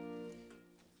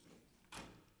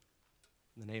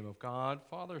In the name of God,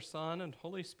 Father, Son, and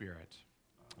Holy Spirit.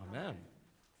 Amen.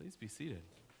 Please be seated.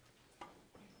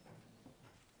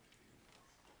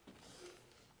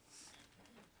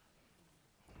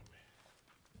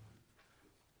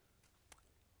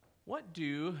 What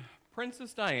do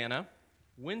Princess Diana,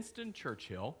 Winston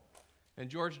Churchill, and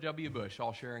George W. Bush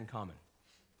all share in common?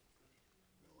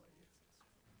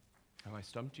 Have I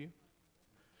stumped you?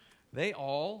 They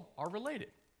all are related.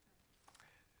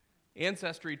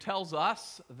 Ancestry tells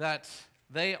us that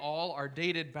they all are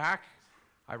dated back,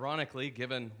 ironically,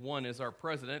 given one is our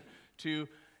president, to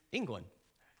England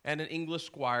and an English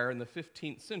squire in the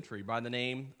 15th century by the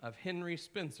name of Henry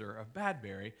Spencer of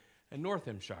Badbury in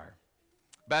Northamptonshire.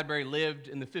 Badbury lived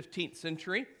in the 15th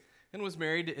century and was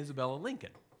married to Isabella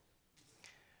Lincoln.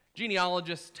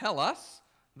 Genealogists tell us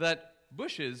that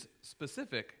Bush's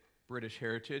specific British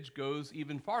heritage goes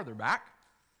even farther back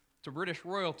to British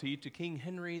royalty, to King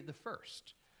Henry I,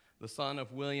 the son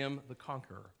of William the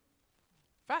Conqueror.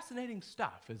 Fascinating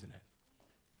stuff, isn't it?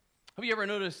 Have you ever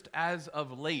noticed as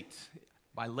of late,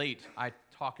 by late I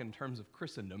talk in terms of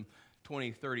Christendom,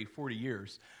 20, 30, 40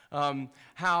 years,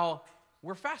 how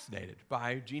we're fascinated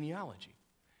by genealogy.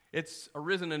 It's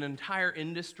arisen an entire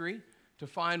industry to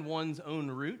find one's own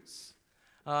roots,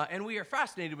 and we are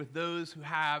fascinated with those who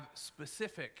have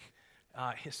specific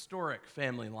historic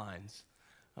family lines.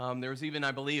 There was even,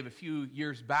 I believe, a few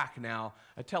years back now,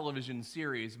 a television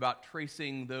series about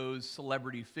tracing those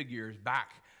celebrity figures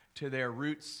back to their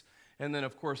roots, and then,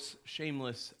 of course,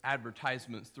 shameless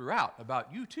advertisements throughout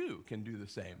about you too can do the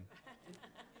same.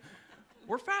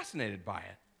 We're fascinated by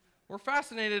it. We're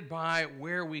fascinated by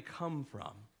where we come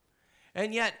from.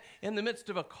 And yet, in the midst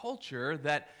of a culture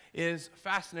that is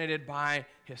fascinated by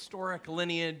historic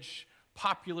lineage,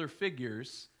 popular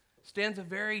figures, stands a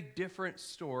very different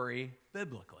story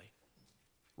biblically.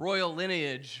 Royal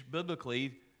lineage,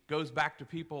 biblically, goes back to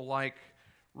people like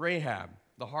Rahab,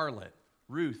 the harlot,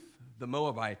 Ruth, the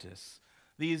Moabitess,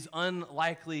 these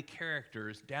unlikely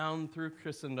characters down through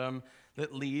Christendom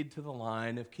that lead to the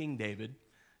line of King David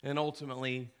and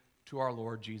ultimately to our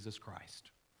Lord Jesus Christ.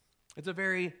 It's a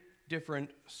very different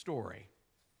story.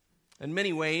 In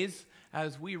many ways,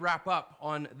 as we wrap up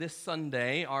on this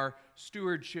Sunday our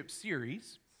stewardship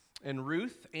series, in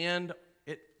Ruth, and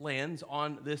it lands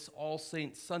on this All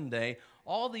Saints Sunday,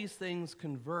 all these things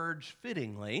converge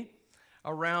fittingly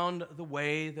around the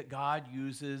way that God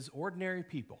uses ordinary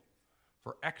people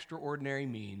for extraordinary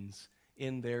means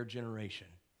in their generation.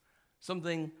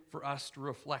 Something for us to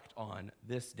reflect on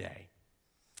this day.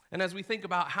 And as we think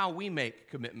about how we make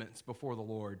commitments before the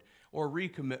Lord, or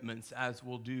recommitments as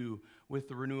we'll do with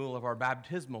the renewal of our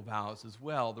baptismal vows as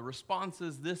well, the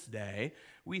responses this day,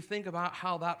 we think about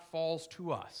how that falls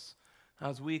to us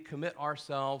as we commit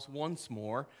ourselves once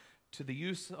more to the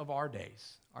use of our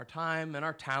days, our time and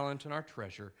our talent and our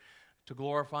treasure to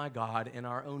glorify God in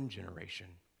our own generation.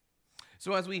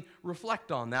 So as we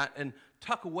reflect on that and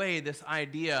tuck away this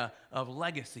idea of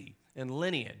legacy and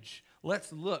lineage,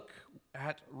 let's look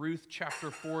at Ruth chapter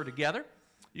 4 together.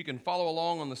 You can follow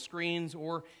along on the screens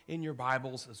or in your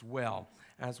Bibles as well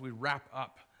as we wrap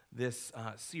up this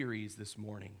series this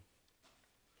morning.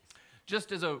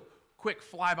 Just as a quick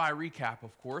flyby recap,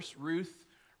 of course, Ruth,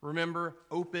 remember,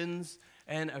 opens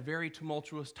in a very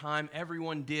tumultuous time.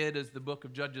 Everyone did, as the book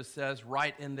of Judges says,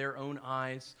 right in their own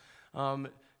eyes.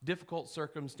 Difficult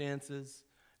circumstances.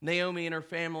 Naomi and her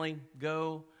family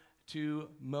go to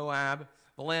Moab,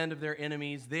 the land of their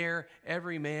enemies. There,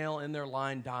 every male in their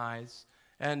line dies.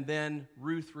 And then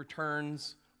Ruth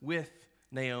returns with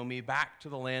Naomi back to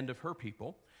the land of her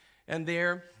people. And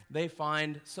there they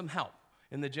find some help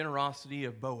in the generosity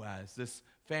of Boaz, this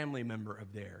family member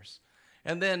of theirs.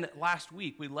 And then last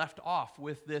week we left off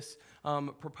with this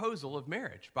proposal of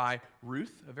marriage by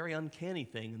Ruth, a very uncanny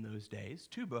thing in those days,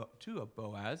 to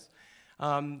Boaz.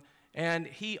 And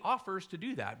he offers to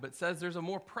do that, but says there's a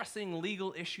more pressing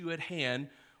legal issue at hand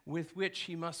with which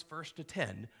he must first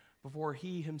attend before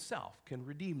he himself can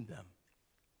redeem them.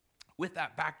 With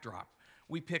that backdrop,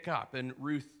 we pick up in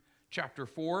Ruth chapter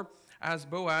 4, as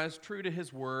Boaz, true to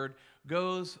his word,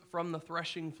 goes from the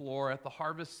threshing floor at the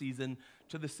harvest season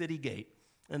to the city gate,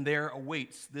 and there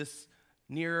awaits this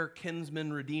near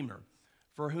kinsman redeemer,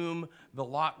 for whom the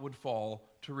lot would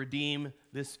fall to redeem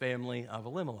this family of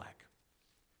Elimelech.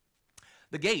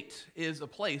 The gate is a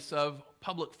place of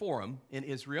public forum in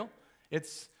Israel.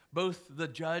 It's both the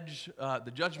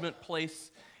judgment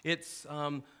place, it's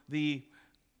the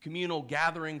communal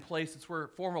gathering place, it's where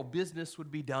formal business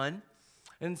would be done.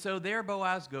 And so there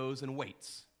Boaz goes and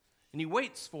waits. And he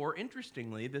waits for,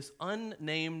 interestingly, this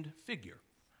unnamed figure,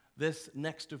 this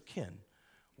next of kin.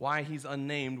 Why he's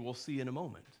unnamed, we'll see in a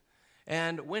moment.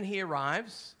 And when he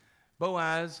arrives,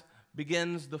 Boaz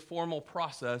begins the formal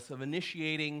process of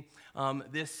initiating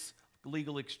this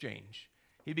legal exchange.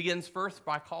 He begins first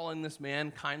by calling this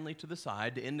man kindly to the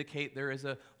side to indicate there is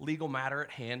a legal matter at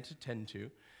hand to tend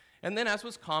to. And then, as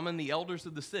was common, the elders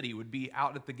of the city would be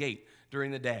out at the gate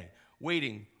during the day,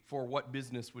 waiting for what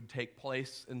business would take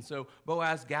place. And so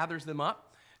Boaz gathers them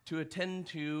up to attend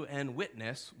to and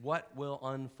witness what will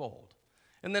unfold.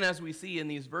 And then, as we see in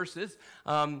these verses,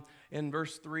 in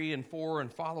verse 3 and 4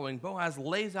 and following, Boaz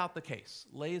lays out the case,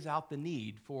 lays out the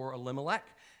need for Elimelech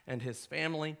and his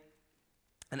family,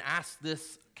 and asks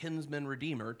this kinsman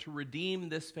redeemer to redeem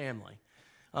this family.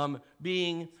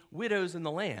 Being widows in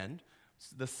the land,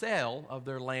 the sale of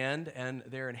their land and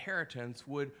their inheritance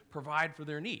would provide for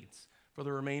their needs for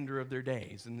the remainder of their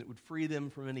days, and it would free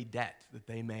them from any debt that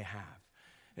they may have.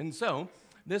 And so,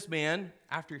 this man,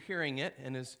 after hearing it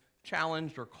and is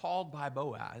challenged or called by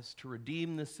Boaz to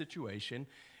redeem this situation,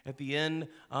 at the end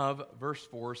of verse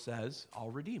 4 says,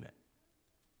 "I'll redeem it."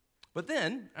 But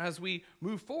then, as we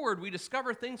move forward, we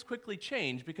discover things quickly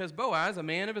change because Boaz, a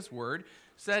man of his word,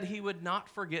 said he would not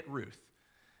forget Ruth.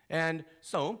 And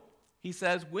so, he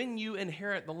says, when you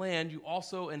inherit the land, you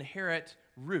also inherit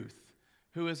Ruth,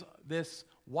 who is this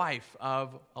wife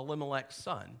of Elimelech's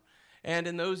son. And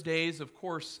in those days, of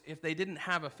course, if they didn't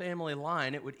have a family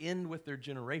line, it would end with their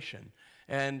generation.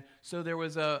 And so there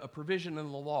was a provision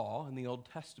in the law in the Old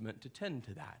Testament to tend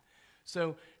to that.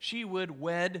 So she would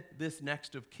wed this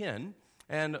next of kin,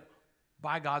 and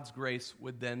by God's grace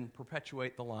would then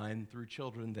perpetuate the line through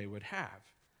children they would have.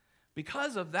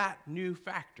 Because of that new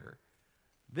factor,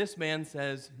 this man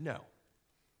says no.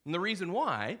 And the reason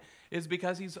why is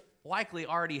because he's likely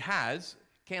already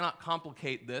cannot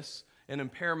complicate this and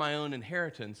impair my own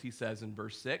inheritance, he says in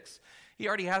verse 6. He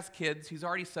already has kids, he's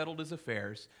already settled his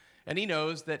affairs, and he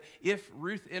knows that if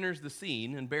Ruth enters the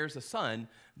scene and bears a son,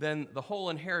 then the whole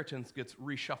inheritance gets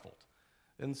reshuffled.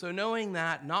 And so knowing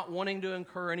that, not wanting to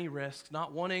incur any risks,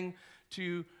 not wanting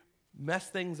to mess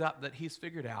things up that he's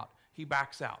figured out, he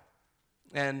backs out.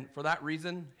 And for that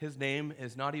reason, his name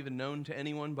is not even known to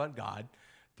anyone but God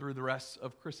through the rest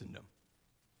of Christendom.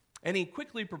 And he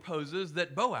quickly proposes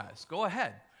that Boaz go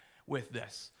ahead with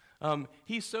this.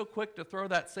 He's so quick to throw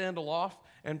that sandal off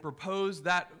and propose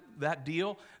that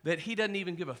deal that he doesn't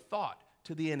even give a thought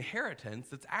to the inheritance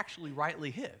that's actually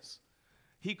rightly his.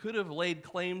 He could have laid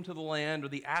claim to the land or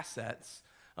the assets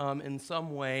in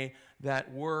some way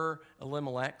that were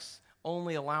Elimelech's,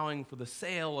 only allowing for the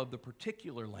sale of the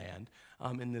particular land,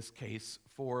 in this case,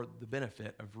 for the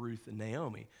benefit of Ruth and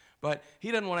Naomi. But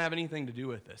he doesn't want to have anything to do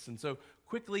with this. And so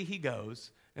quickly he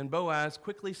goes, and Boaz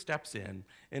quickly steps in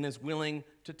and is willing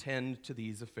to tend to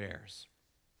these affairs.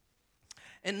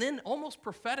 And then almost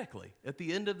prophetically, at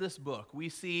the end of this book, we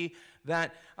see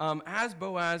that as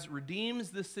Boaz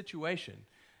redeems this situation,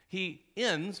 he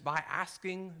ends by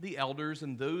asking the elders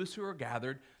and those who are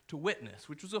gathered to witness,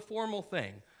 which was a formal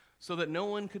thing, so that no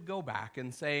one could go back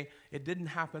and say, it didn't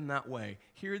happen that way.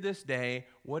 Hear this day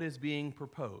what is being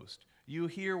proposed. You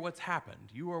hear what's happened.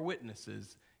 You are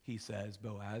witnesses, he says,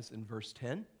 Boaz, in verse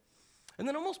 10. And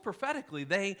then almost prophetically,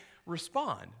 they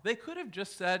respond. They could have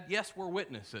just said, yes, we're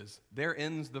witnesses. There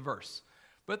ends the verse.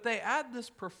 But they add this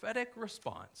prophetic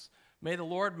response. May the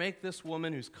Lord make this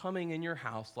woman who's coming in your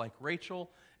house like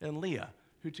Rachel and Leah,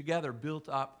 who together built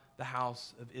up the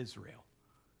house of Israel.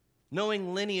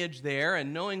 Knowing lineage there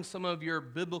and knowing some of your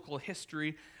biblical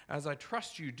history, as I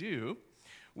trust you do,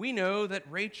 we know that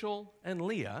Rachel and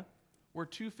Leah were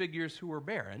two figures who were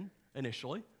barren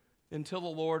initially until the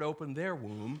Lord opened their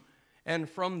womb, and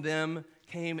from them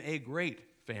came a great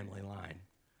family line.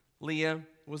 Leah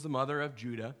was the mother of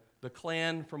Judah, the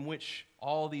clan from which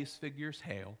all these figures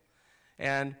hail.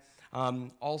 And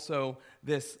also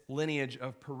this lineage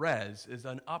of Perez is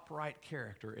an upright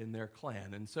character in their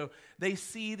clan. And so they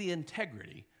see the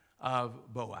integrity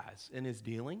of Boaz in his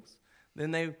dealings.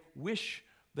 Then they wish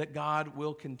that God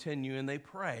will continue, and they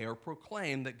pray or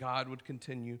proclaim that God would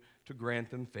continue to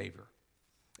grant them favor.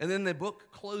 And then the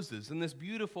book closes in this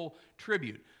beautiful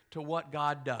tribute to what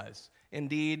God does.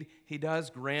 Indeed, he does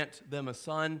grant them a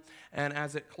son, and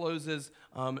as it closes,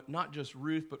 not just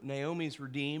Ruth, but Naomi's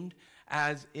redeemed,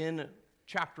 as in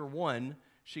chapter 1,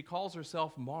 she calls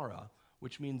herself Mara,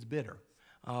 which means bitter.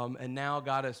 And now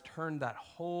God has turned that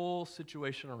whole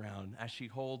situation around as she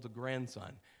holds a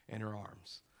grandson in her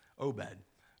arms, Obed,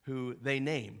 who they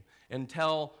name, and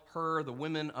tell her, the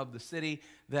women of the city,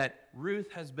 that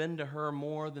Ruth has been to her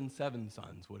more than 7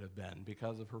 sons would have been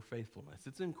because of her faithfulness.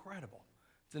 It's incredible.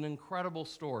 It's an incredible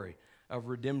story of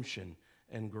redemption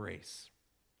and grace.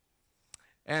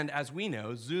 And as we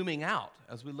know, zooming out,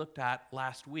 as we looked at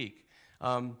last week,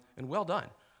 And well done,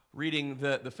 reading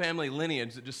the family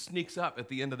lineage that just sneaks up at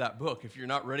the end of that book if you're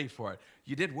not ready for it.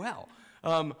 You did well.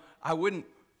 I wouldn't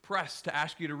press to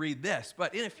ask you to read this,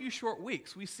 but in a few short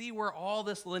weeks, we see where all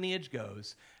this lineage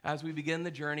goes as we begin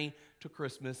the journey to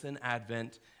Christmas and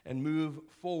Advent and move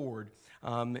forward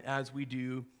as we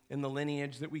do in the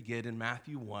lineage that we get in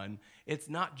Matthew 1. It's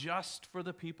not just for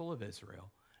the people of Israel.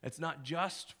 It's not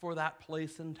just for that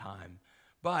place and time,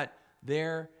 but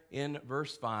there in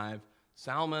verse 5,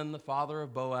 Salmon, the father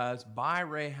of Boaz, by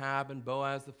Rahab, and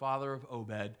Boaz, the father of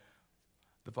Obed,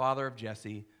 the father of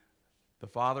Jesse, the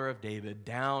father of David,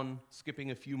 down,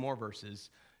 skipping a few more verses,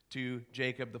 to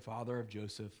Jacob, the father of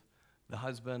Joseph, the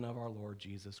husband of our Lord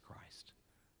Jesus Christ.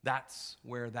 That's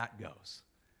where that goes.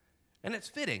 And it's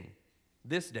fitting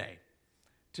this day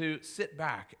to sit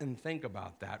back and think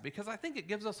about that, because I think it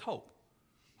gives us hope.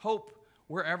 Hope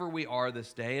wherever we are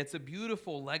this day. It's a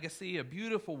beautiful legacy, a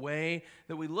beautiful way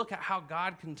that we look at how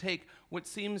God can take what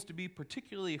seems to be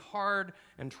particularly hard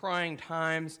and trying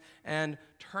times and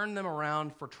turn them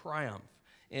around for triumph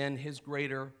in his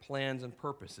greater plans and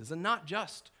purposes. And not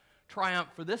just triumph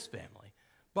for this family,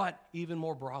 but even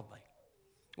more broadly.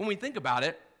 When we think about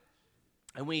it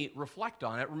and we reflect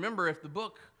on it, remember, if the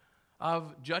book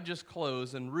of Judges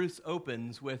closes and Ruth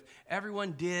opens with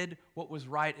everyone did what was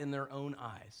right in their own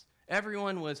eyes.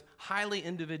 Everyone was highly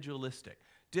individualistic,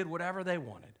 did whatever they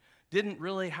wanted, didn't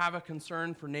really have a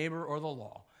concern for neighbor or the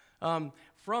law.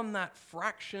 From that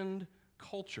fractioned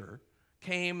culture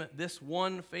came this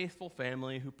one faithful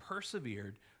family who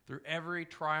persevered through every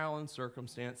trial and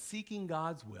circumstance, seeking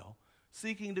God's will,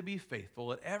 seeking to be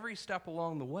faithful at every step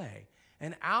along the way.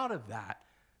 And out of that,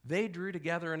 they drew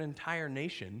together an entire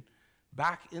nation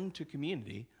back into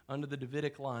community under the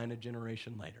Davidic line a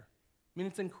generation later. I mean,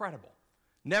 it's incredible.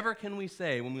 Never can we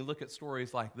say, when we look at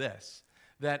stories like this,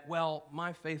 that, well,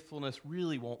 my faithfulness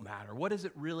really won't matter. What does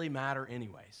it really matter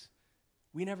anyways?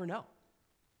 We never know.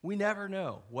 We never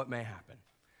know what may happen.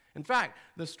 In fact,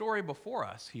 the story before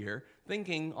us here,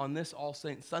 thinking on this All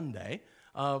Saints Sunday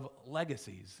of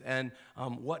legacies and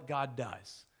what God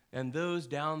does, and those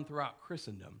down throughout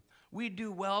Christendom, we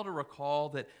do well to recall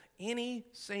that any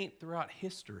saint throughout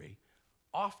history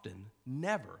often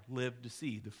never lived to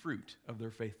see the fruit of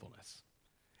their faithfulness.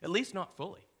 At least not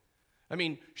fully. I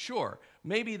mean, sure,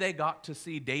 maybe they got to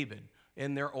see David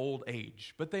in their old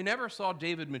age, but they never saw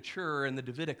David mature and the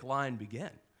Davidic line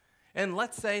begin. And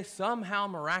let's say somehow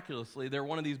miraculously they're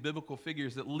one of these biblical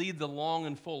figures that leads a long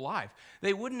and full life.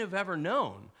 They wouldn't have ever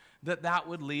known that that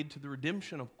would lead to the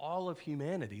redemption of all of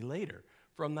humanity later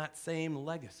from that same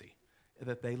legacy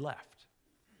that they left.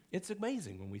 It's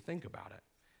amazing when we think about it.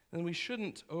 And we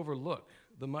shouldn't overlook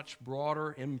the much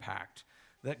broader impact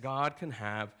that God can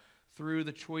have through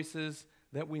the choices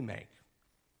that we make.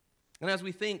 And as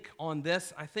we think on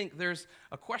this, I think there's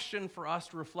a question for us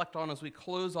to reflect on as we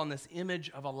close on this image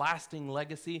of a lasting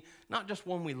legacy, not just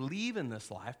one we leave in this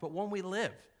life, but one we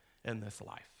live in this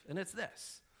life. And it's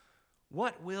this: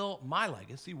 what will my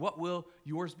legacy, what will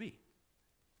yours be?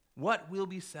 What will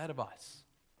be said of us?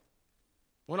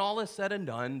 When all is said and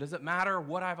done, does it matter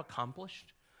what I've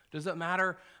accomplished? Does it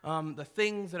matter the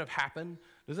things that have happened?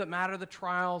 Does it matter the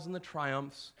trials and the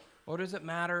triumphs? Or does it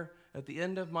matter at the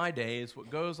end of my days, what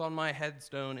goes on my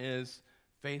headstone is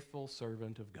faithful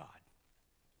servant of God?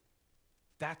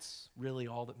 That's really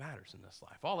all that matters in this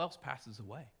life. All else passes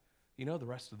away. You know the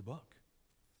rest of the book.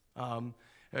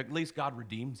 At least God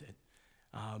redeems it.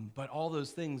 But all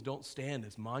those things don't stand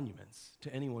as monuments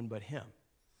to anyone but him.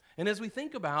 And as we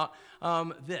think about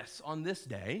this on this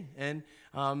day, and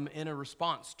in a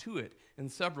response to it in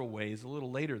several ways a little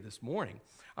later this morning,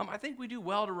 I think we do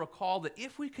well to recall that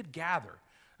if we could gather,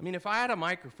 I mean, if I had a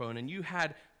microphone and you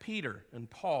had Peter and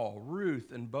Paul,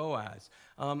 Ruth and Boaz,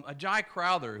 Ajay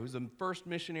Crowther, who's the first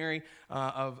missionary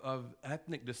of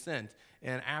ethnic descent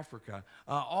in Africa,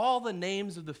 all the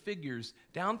names of the figures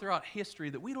down throughout history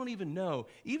that we don't even know,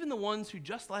 even the ones who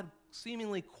just led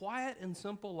seemingly quiet and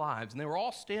simple lives, and they were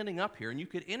all standing up here, and you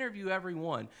could interview every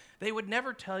one, they would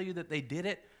never tell you that they did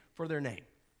it for their name.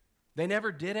 They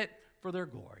never did it for their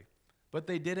glory, but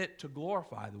they did it to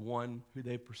glorify the one who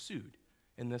they pursued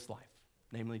in this life,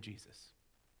 namely Jesus.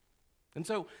 And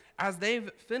so, as they've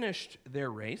finished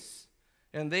their race,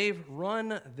 and they've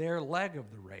run their leg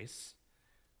of the race,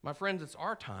 my friends, it's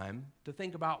our time to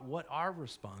think about what our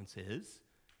response is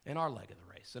in our leg of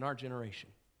the race, in our generation.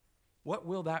 What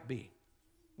will that be?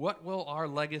 What will our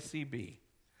legacy be?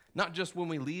 Not just when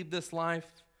we leave this life,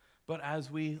 but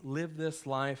as we live this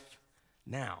life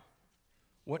now.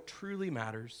 What truly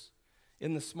matters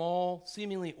in the small,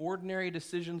 seemingly ordinary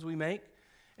decisions we make,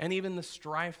 and even the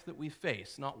strife that we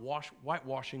face, not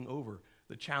whitewashing over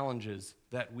the challenges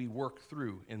that we work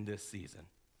through in this season.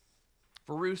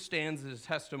 For Ruth stands as a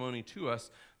testimony to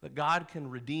us that God can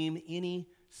redeem any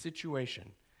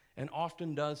situation and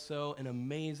often does so in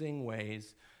amazing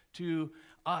ways. To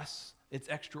us, it's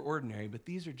extraordinary, but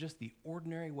these are just the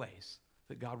ordinary ways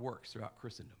that God works throughout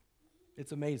Christendom.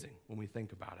 It's amazing when we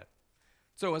think about it.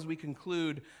 So as we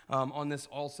conclude on this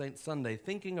All Saints Sunday,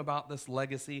 thinking about this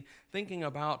legacy, thinking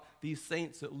about these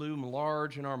saints that loom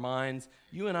large in our minds,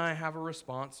 you and I have a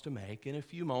response to make. In a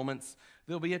few moments,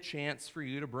 there'll be a chance for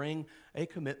you to bring a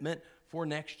commitment for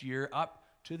next year up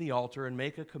to the altar and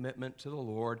make a commitment to the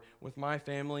Lord with my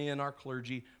family and our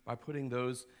clergy by putting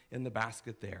those in the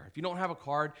basket there. If you don't have a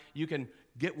card, you can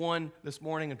get one this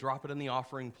morning and drop it in the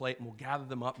offering plate, and we'll gather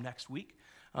them up next week.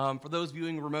 For those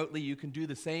viewing remotely, you can do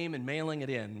the same and mailing it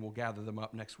in. We'll gather them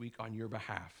up next week on your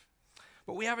behalf.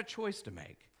 But we have a choice to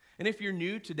make. And if you're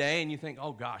new today and you think,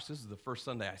 oh gosh, this is the first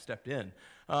Sunday I stepped in,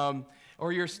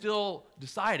 or you're still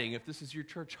deciding if this is your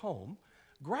church home,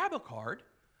 grab a card,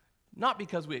 not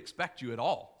because we expect you at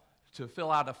all to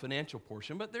fill out a financial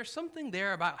portion, but there's something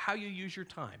there about how you use your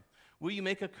time. Will you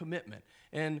make a commitment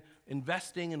in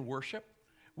investing in worship?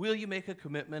 Will you make a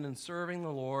commitment in serving the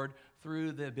Lord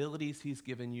through the abilities He's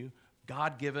given you,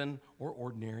 God-given or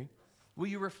ordinary? Will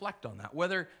you reflect on that?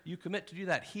 Whether you commit to do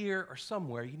that here or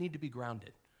somewhere, you need to be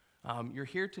grounded. You're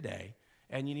here today,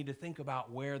 and you need to think about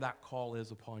where that call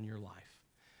is upon your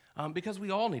life. Because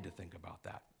we all need to think about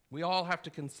that. We all have to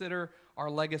consider our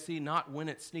legacy, not when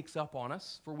it sneaks up on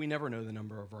us, for we never know the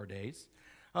number of our days,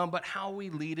 but how we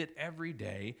lead it every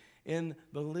day in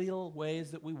the little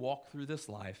ways that we walk through this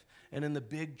life and in the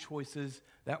big choices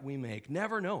that we make,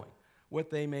 never knowing what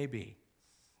they may be.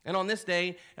 And on this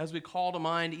day, as we call to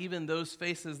mind even those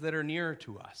faces that are nearer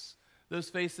to us, those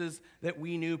faces that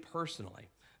we knew personally,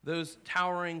 those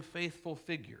towering faithful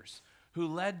figures who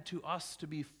led to us to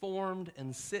be formed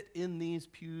and sit in these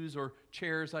pews, or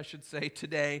chairs, I should say,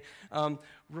 today,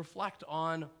 reflect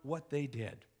on what they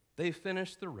did. They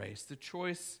finished the race. The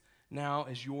choice now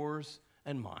is yours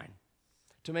and mine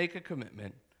to make a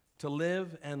commitment to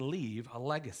live and leave a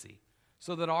legacy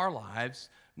so that our lives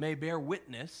may bear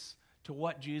witness to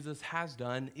what Jesus has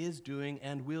done, is doing,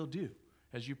 and will do,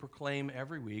 as you proclaim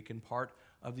every week in part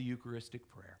of the Eucharistic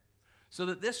prayer. So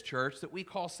that this church that we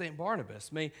call St.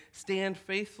 Barnabas may stand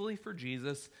faithfully for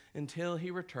Jesus until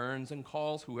He returns and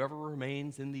calls whoever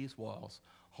remains in these walls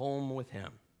home with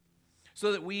Him.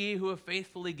 So that we who have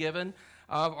faithfully given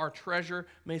of our treasure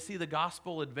may see the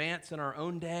gospel advance in our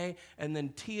own day and then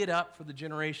tee it up for the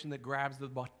generation that grabs the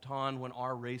baton when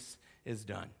our race is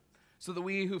done. So that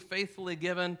we who faithfully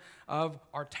given of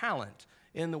our talent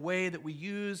in the way that we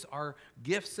use our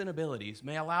gifts and abilities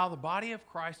may allow the body of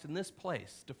Christ in this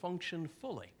place to function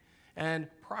fully and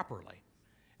properly.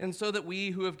 And so that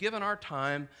we who have given our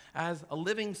time as a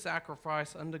living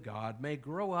sacrifice unto God may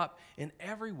grow up in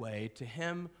every way to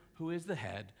Him who is the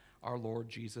head, our Lord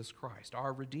Jesus Christ,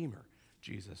 our Redeemer,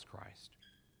 Jesus Christ.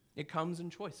 It comes in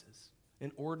choices,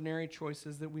 in ordinary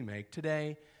choices that we make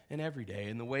today and every day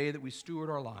in the way that we steward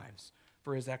our lives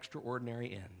for His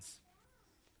extraordinary ends.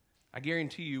 I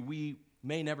guarantee you we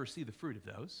may never see the fruit of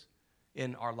those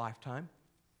in our lifetime,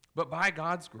 but by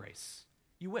God's grace,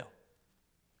 you will.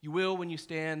 You will when you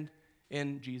stand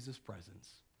in Jesus' presence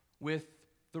with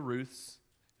the Ruths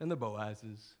and the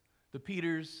Boazes, the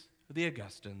Peters, the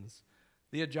Augustines,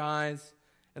 the Agais,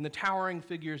 and the towering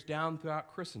figures down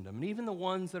throughout Christendom, and even the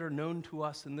ones that are known to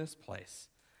us in this place,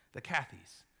 the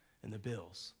Cathys and the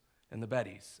Bills and the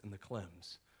Bettys and the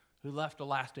Clems, who left a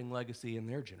lasting legacy in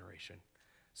their generation,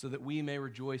 so that we may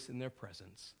rejoice in their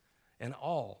presence, and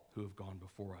all who have gone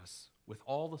before us with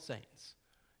all the saints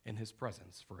in His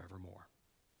presence forevermore.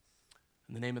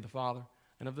 In the name of the Father,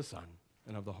 and of the Son,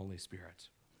 and of the Holy Spirit.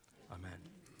 Amen.